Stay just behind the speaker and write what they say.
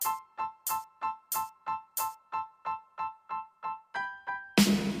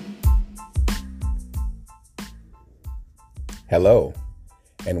Hello,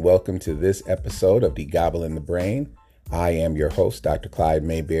 and welcome to this episode of The Gobble in the Brain. I am your host, Dr. Clyde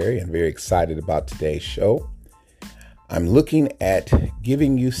Mayberry, and very excited about today's show. I'm looking at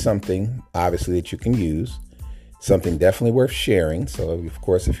giving you something, obviously, that you can use, something definitely worth sharing. So, of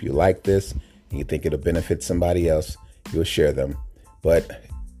course, if you like this and you think it'll benefit somebody else, you'll share them. But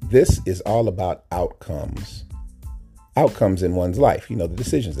this is all about outcomes in one's life, the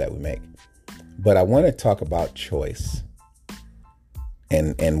decisions that we make. But I want to talk about choice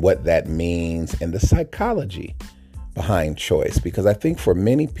and what that means and the psychology behind choice, because I think for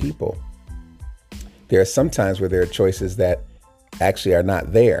many people, there are some times where there are choices that actually are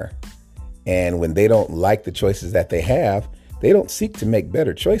not there. And when they don't like the choices that they have, they don't seek to make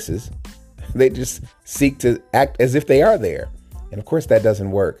better choices. They just seek to act as if they are there. And of course, that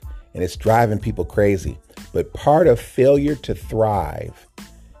doesn't work. And it's driving people crazy. But part of failure to thrive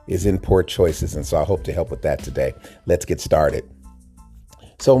is in poor choices. And so I hope to help with that today. Let's get started.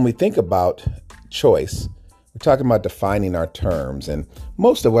 So when we think about choice, we're talking about defining our terms. And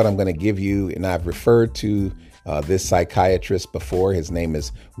most of what I'm going to give you, and I've referred to this psychiatrist before. His name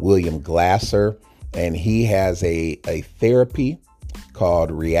is William Glasser, and he has a therapy called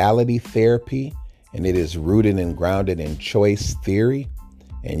reality therapy, and it is rooted and grounded in choice theory.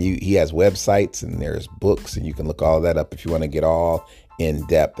 And he has websites and there's books, and you can look all that up if you want to get all in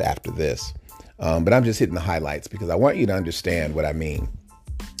depth after this. But I'm just hitting the highlights because I want you to understand what I mean.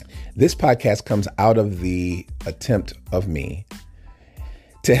 This podcast comes out of the attempt of me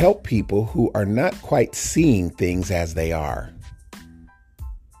to help people who are not quite seeing things as they are.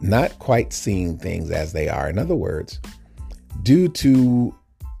 Not quite seeing things as they are. In other words, due to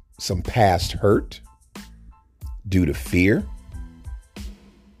some past hurt, due to fear,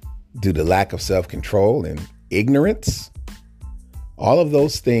 due to lack of self-control and ignorance, all of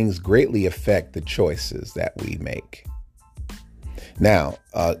those things greatly affect the choices that we make. Now,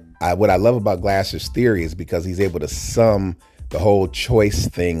 what I love about Glasser's theory is because he's able to sum the whole choice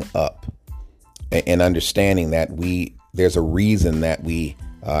thing up and understanding that there's a reason that we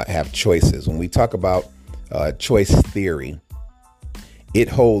have choices. When we talk about choice theory, it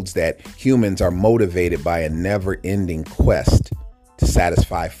holds that humans are motivated by a never-ending quest to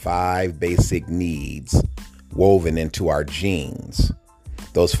satisfy 5 basic needs woven into our genes.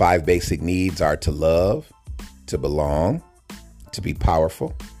 Those 5 basic needs are to love, to belong, to be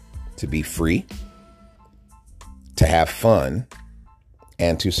powerful, to be free, to have fun,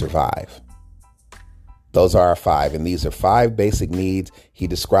 and to survive. Those are our 5, and these are 5 basic needs. He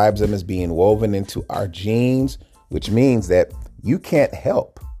describes them as being woven into our genes, which means that you can't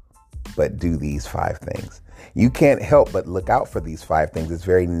help but do these 5 things. You can't help but look out for these 5 things. It's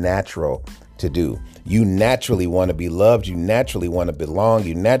very natural to do. You naturally want to be loved. You naturally want to belong.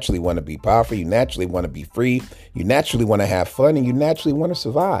 You naturally want to be powerful. You naturally want to be free. You naturally want to have fun, and you naturally want to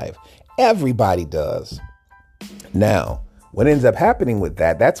survive. Everybody does. Now, what ends up happening with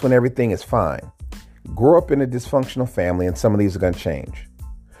that, that's when everything is fine. Grow up in a dysfunctional family, and some of these are going to change.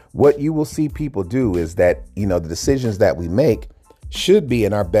 What you will see people do is that, the decisions that we make should be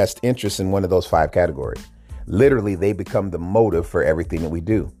in our best interest in one of those 5 categories. Literally, they become the motive for everything that we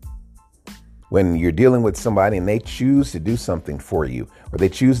do. When you're dealing with somebody and they choose to do something for you, or they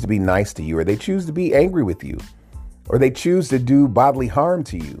choose to be nice to you, or they choose to be angry with you, or they choose to do bodily harm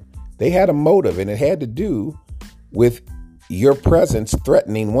to you, they had a motive, and it had to do with your presence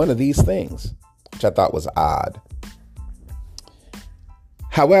threatening one of these things, which I thought was odd.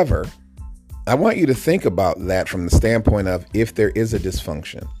 However, I want you to think about that from the standpoint of if there is a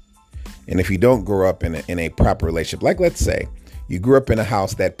dysfunction, and if you don't grow up in a proper relationship, like let's say you grew up in a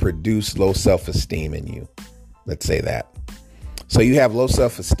house that produced low self-esteem in you. Let's say that. So you have low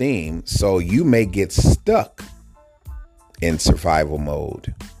self-esteem, so you may get stuck in survival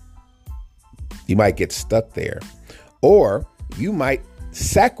mode. You might get stuck there. Or you might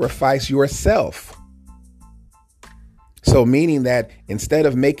sacrifice yourself. So meaning that instead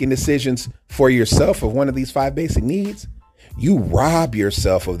of making decisions for yourself of one of these 5 basic needs, you rob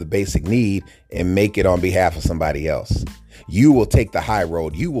yourself of the basic need and make it on behalf of somebody else. You will take the high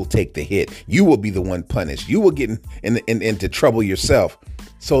road. You will take the hit. You will be the one punished. You will get into trouble yourself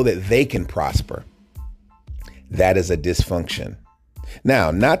so that they can prosper. That is a dysfunction. Now,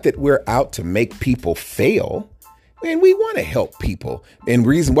 not that we're out to make people fail. And we want to help people. And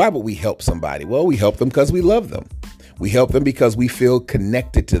reason why would we help somebody? Well, we help them because we love them. We help them because we feel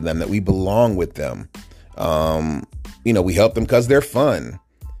connected to them, that we belong with them. We help them because they're fun.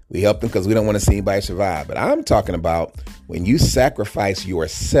 We help them because we don't want to see anybody survive. But I'm talking about when you sacrifice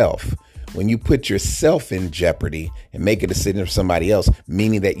yourself, when you put yourself in jeopardy and make a decision for somebody else,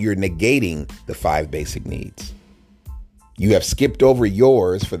 meaning that you're negating the 5 basic needs. You have skipped over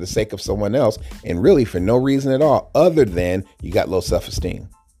yours for the sake of someone else, and really for no reason at all, other than you got low self-esteem.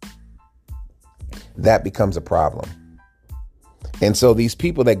 That becomes a problem. And so these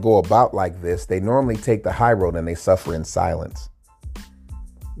people that go about like this, they normally take the high road and they suffer in silence,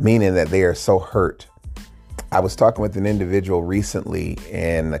 meaning that they are so hurt. I was talking with an individual recently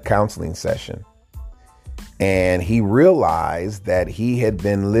in a counseling session, and he realized that he had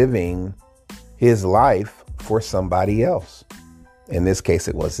been living his life for somebody else. In this case,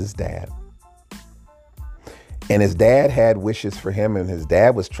 it was his dad. And his dad had wishes for him, and his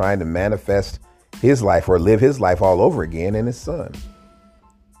dad was trying to manifest his life or live his life all over again in his son.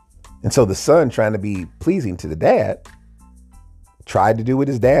 And so the son, trying to be pleasing to the dad, tried to do what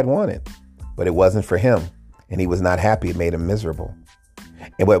his dad wanted, but it wasn't for him. And he was not happy. It made him miserable.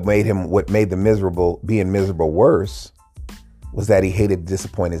 And what made the being miserable worse was that he hated to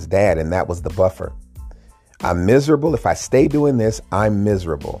disappoint his dad. And that was the buffer. I'm miserable. If I stay doing this, I'm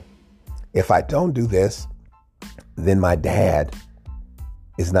miserable. If I don't do this, then my dad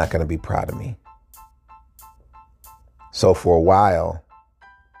is not going to be proud of me. So for a while,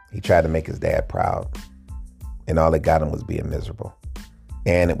 he tried to make his dad proud. And all it got him was being miserable.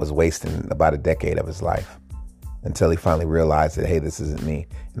 And it was wasting about a decade of his life until he finally realized that, hey, this isn't me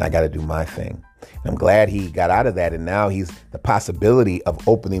and I got to do my thing. And I'm glad he got out of that. And now the possibility of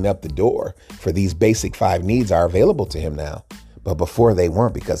opening up the door for these basic 5 needs are available to him now. But before they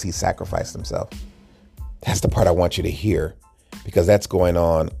weren't, because he sacrificed himself. That's the part I want you to hear, because that's going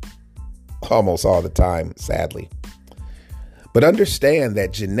on almost all the time, sadly. But understand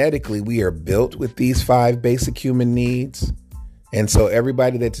that genetically we are built with these 5 basic human needs. And so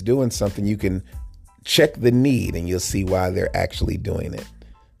everybody that's doing something, you can check the need and you'll see why they're actually doing it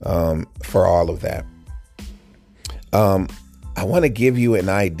for all of that. I want to give you an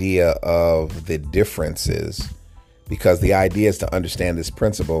idea of the differences, because the idea is to understand this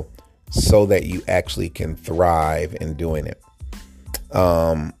principle so that you actually can thrive in doing it.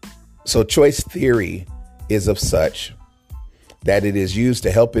 So choice theory is of such that it is used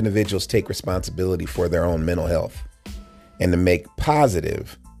to help individuals take responsibility for their own mental health and to make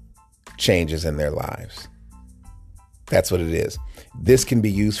positive changes in their lives. That's what it is. This can be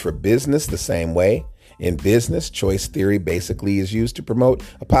used for business the same way. In business, choice theory basically is used to promote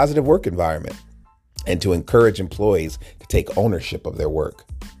a positive work environment and to encourage employees to take ownership of their work.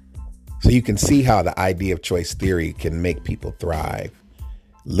 So you can see how the idea of choice theory can make people thrive.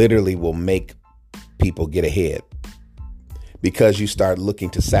 Literally will make people get ahead, because you start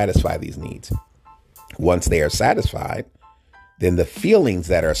looking to satisfy these needs. Once they are satisfied, then the feelings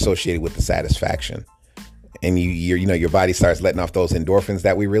that are associated with the satisfaction, and your body starts letting off those endorphins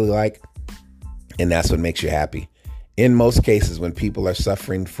that we really like, and that's what makes you happy. In most cases, when people are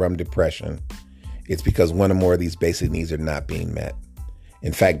suffering from depression, it's because one or more of these basic needs are not being met.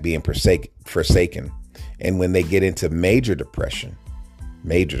 In fact, being forsaken. And when they get into major depression,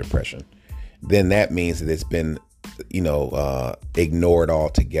 then that means that it's been ignored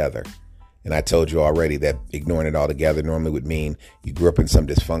altogether. And I told you already that ignoring it altogether normally would mean you grew up in some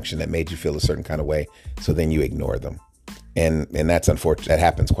dysfunction that made you feel a certain kind of way. So then you ignore them. And that's unfortunate. That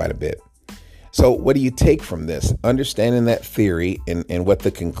happens quite a bit. So what do you take from this? Understanding that theory and what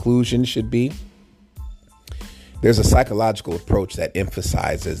the conclusion should be. There's a psychological approach that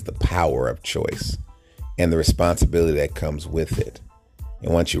emphasizes the power of choice and the responsibility that comes with it.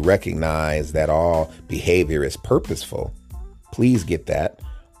 And once you recognize that all behavior is purposeful, please get that.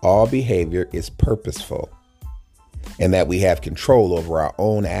 All behavior is purposeful, and that we have control over our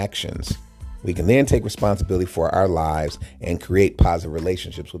own actions. We can then take responsibility for our lives and create positive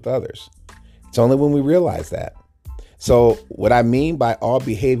relationships with others. It's only when we realize that. So what I mean by all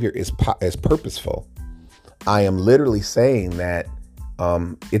behavior is purposeful, I am literally saying that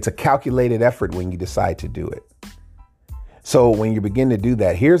it's a calculated effort when you decide to do it. So when you begin to do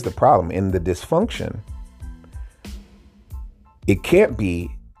that, here's the problem. In the dysfunction, it can't be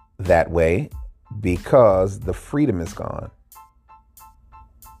that way because the freedom is gone.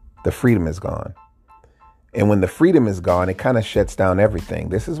 The freedom is gone. And when the freedom is gone, it kind of shuts down everything.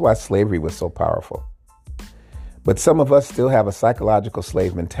 This is why slavery was so powerful. But some of us still have a psychological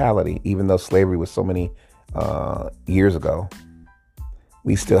slave mentality, even though slavery was so many years ago.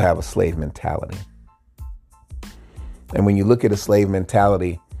 We still have a slave mentality. And when you look at a slave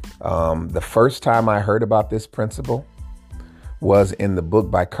mentality, the first time I heard about this principle was in the book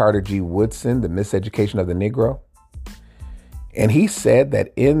by Carter G. Woodson, The Miseducation of the Negro. And he said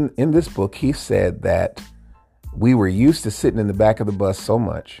that in this book, he said that we were used to sitting in the back of the bus so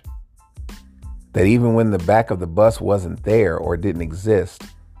much that even when the back of the bus wasn't there or didn't exist,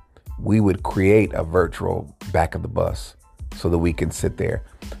 we would create a virtual back of the bus. so that we can sit there.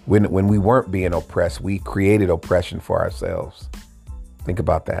 When we weren't being oppressed, we created oppression for ourselves. Think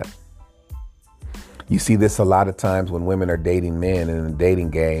about that. You see this a lot of times when women are dating men in a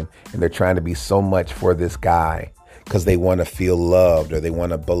dating game, and they're trying to be so much for this guy because they want to feel loved or they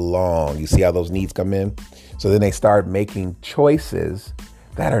want to belong. You see how those needs come in? So then they start making choices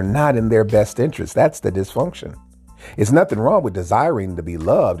that are not in their best interest. That's the dysfunction. It's nothing wrong with desiring to be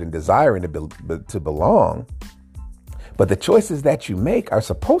loved and desiring to belong. But the choices that you make are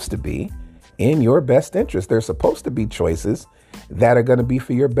supposed to be in your best interest. They're supposed to be choices that are going to be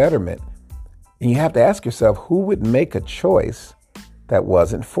for your betterment. And you have to ask yourself, who would make a choice that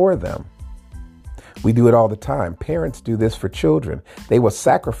wasn't for them? We do it all the time. Parents do this for children. They will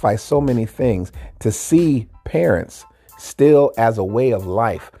sacrifice so many things to see parents still as a way of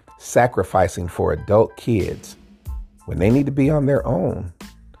life, sacrificing for adult kids when they need to be on their own.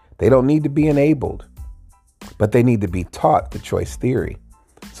 They don't need to be enabled, but they need to be taught the choice theory.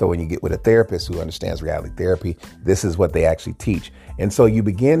 So when you get with a therapist who understands reality therapy, this is what they actually teach. And so you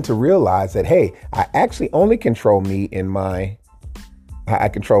begin to realize that, hey, I actually only control me I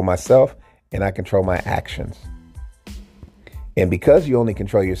control myself and I control my actions. And because you only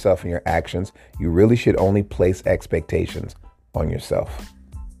control yourself and your actions, you really should only place expectations on yourself.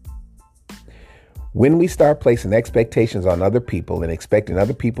 When we start placing expectations on other people and expecting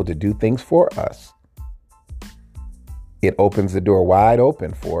other people to do things for us, it opens the door wide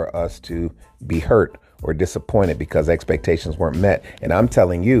open for us to be hurt or disappointed because expectations weren't met. And I'm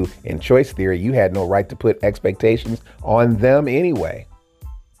telling you, in choice theory, you had no right to put expectations on them anyway.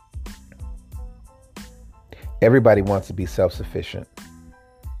 Everybody wants to be self-sufficient,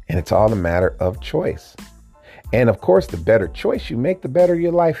 and it's all a matter of choice. And of course, the better choice you make, the better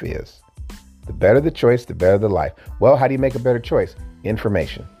your life is. The better the choice, the better the life. Well, how do you make a better choice?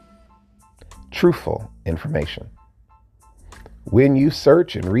 Information. Truthful information. When you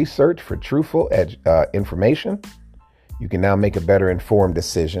search and research for truthful information, you can now make a better informed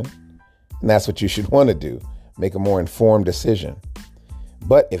decision. And that's what you should want to do. Make a more informed decision.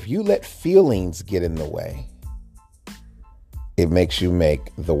 But if you let feelings get in the way, it makes you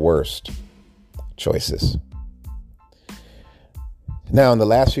make the worst choices. Now, in the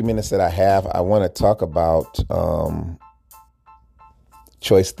last few minutes that I have, I want to talk about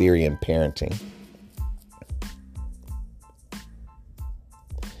choice theory and parenting.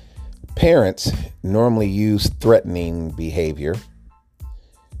 Parents normally use threatening behavior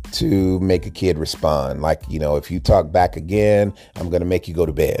to make a kid respond. Like, if you talk back again, I'm going to make you go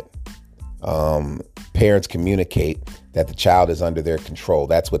to bed. Parents communicate that the child is under their control.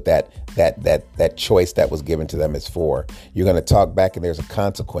 That's what that choice that was given to them is for. You're going to talk back and there's a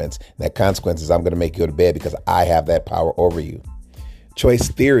consequence. That consequence is I'm going to make you go to bed because I have that power over you. Choice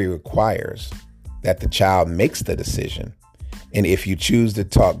theory requires that the child makes the decision. And if you choose to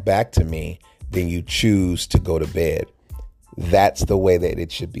talk back to me, then you choose to go to bed. That's the way that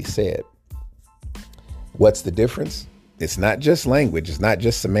it should be said. What's the difference? It's not just language. It's not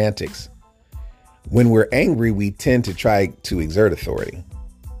just semantics. When we're angry, we tend to try to exert authority.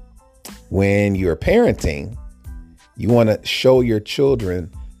 When you're parenting, you want to show your children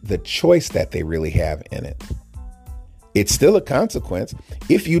the choice that they really have in it. It's still a consequence.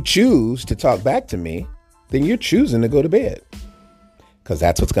 If you choose to talk back to me, then you're choosing to go to bed because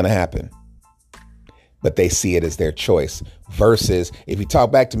that's what's going to happen. But they see it as their choice versus if you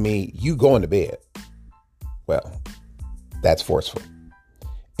talk back to me, you going to bed. Well, that's forceful.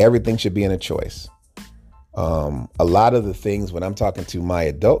 Everything should be in a choice. A lot of the things when I'm talking to my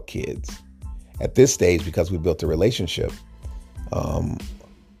adult kids at this stage, because we built a relationship,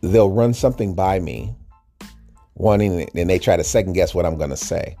 they'll run something by me wanting, and they try to second guess what I'm going to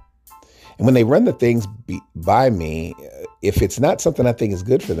say. And when they run the things by me, if it's not something I think is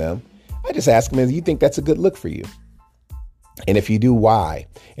good for them, I just ask them, do you think that's a good look for you? And if you do, why?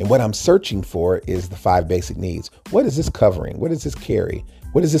 And what I'm searching for is the 5 basic needs. What is this covering? What does this carry?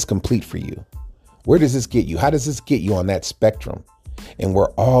 What does this complete for you? Where does this get you? How does this get you on that spectrum? And we're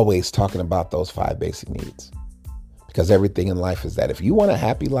always talking about those 5 basic needs because everything in life is that. If you want a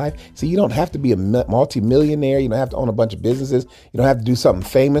happy life, see, you don't have to be a multimillionaire. You don't have to own a bunch of businesses. You don't have to do something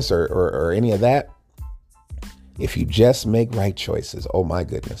famous or any of that. If you just make right choices, oh my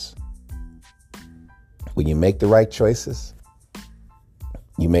goodness. When you make the right choices,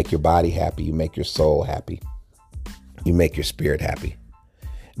 you make your body happy. You make your soul happy. You make your spirit happy.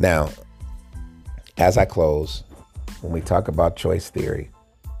 Now, as I close, when we talk about choice theory,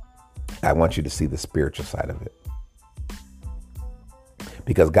 I want you to see the spiritual side of it.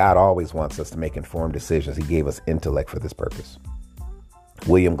 Because God always wants us to make informed decisions. He gave us intellect for this purpose.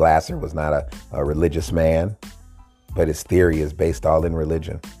 William Glasser was not a religious man. but his theory is based all in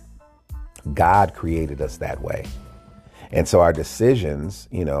religion. God created us that way. And so our decisions,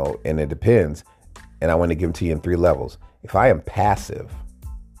 and it depends. And I want to give them to you in 3 levels. If I am passive,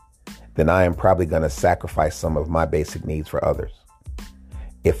 then I am probably going to sacrifice some of my basic needs for others.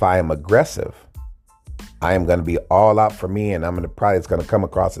 If I am aggressive, I am going to be all out for me, and it's going to come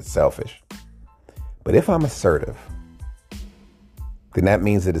across as selfish. But if I'm assertive, then that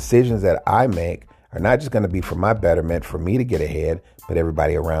means the decisions that I make are not just going to be for my betterment, for me to get ahead, but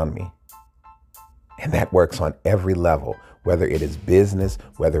everybody around me. And that works on every level, whether it is business,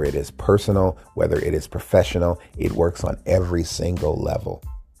 whether it is personal, whether it is professional. It works on every single level.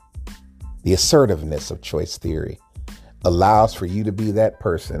 The assertiveness of choice theory allows for you to be that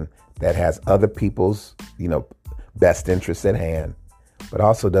person that has other people's, best interests at hand, but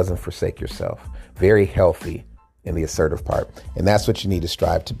also doesn't forsake yourself. Very healthy in the assertive part. And that's what you need to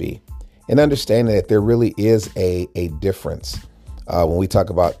strive to be. And understanding that there really is a difference when we talk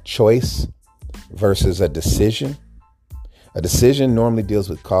about choice versus a decision. A decision normally deals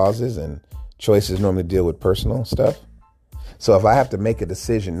with causes, and choices normally deal with personal stuff. So if I have to make a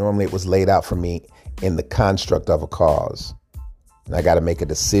decision, normally it was laid out for me in the construct of a cause. And I got to make a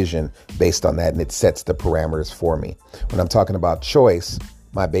decision based on that, and it sets the parameters for me. When I'm talking about choice,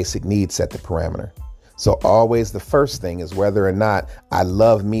 my basic needs set the parameter. So always the first thing is whether or not I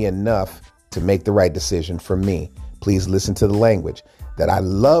love me enough to make the right decision for me. Please listen to the language, that I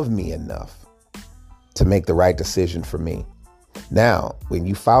love me enough to make the right decision for me. Now, when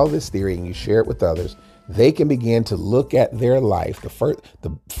you follow this theory and you share it with others, they can begin to look at their life.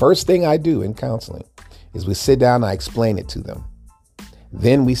 The first thing I do in counseling is we sit down and I explain it to them.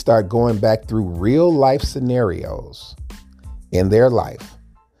 Then we start going back through real life scenarios in their life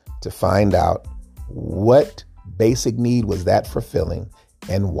to find out what basic need was that fulfilling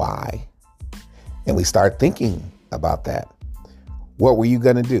and why. And we start thinking about that. What were you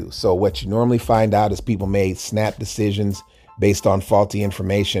going to do? So what you normally find out is people made snap decisions based on faulty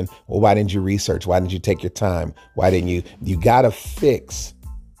information. Well, why didn't you research? Why didn't you take your time? Why didn't you got to fix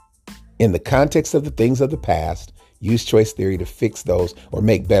in the context of the things of the past, use choice theory to fix those or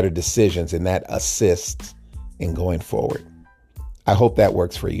make better decisions. And that assists in going forward. I hope that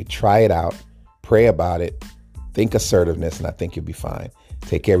works for you. Try it out. Pray about it. Think assertiveness, and I think you'll be fine.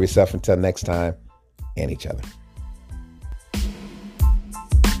 Take care of yourself until next time, and each other.